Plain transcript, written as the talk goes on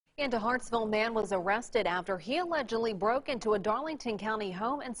And a Hartsville man was arrested after he allegedly broke into a Darlington County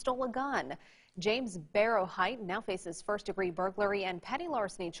home and stole a gun. James Barrow-Height now faces first-degree burglary and petty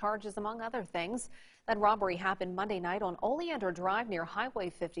larceny charges, among other things. That robbery happened Monday night on Oleander Drive near Highway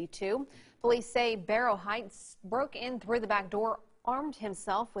 52. Police say Barrow-Height broke in through the back door, armed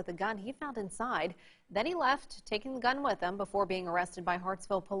himself with a gun he found inside. Then he left, taking the gun with him before being arrested by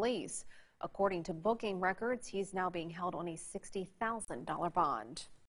Hartsville police. According to booking records, he's now being held on a $60,000 bond.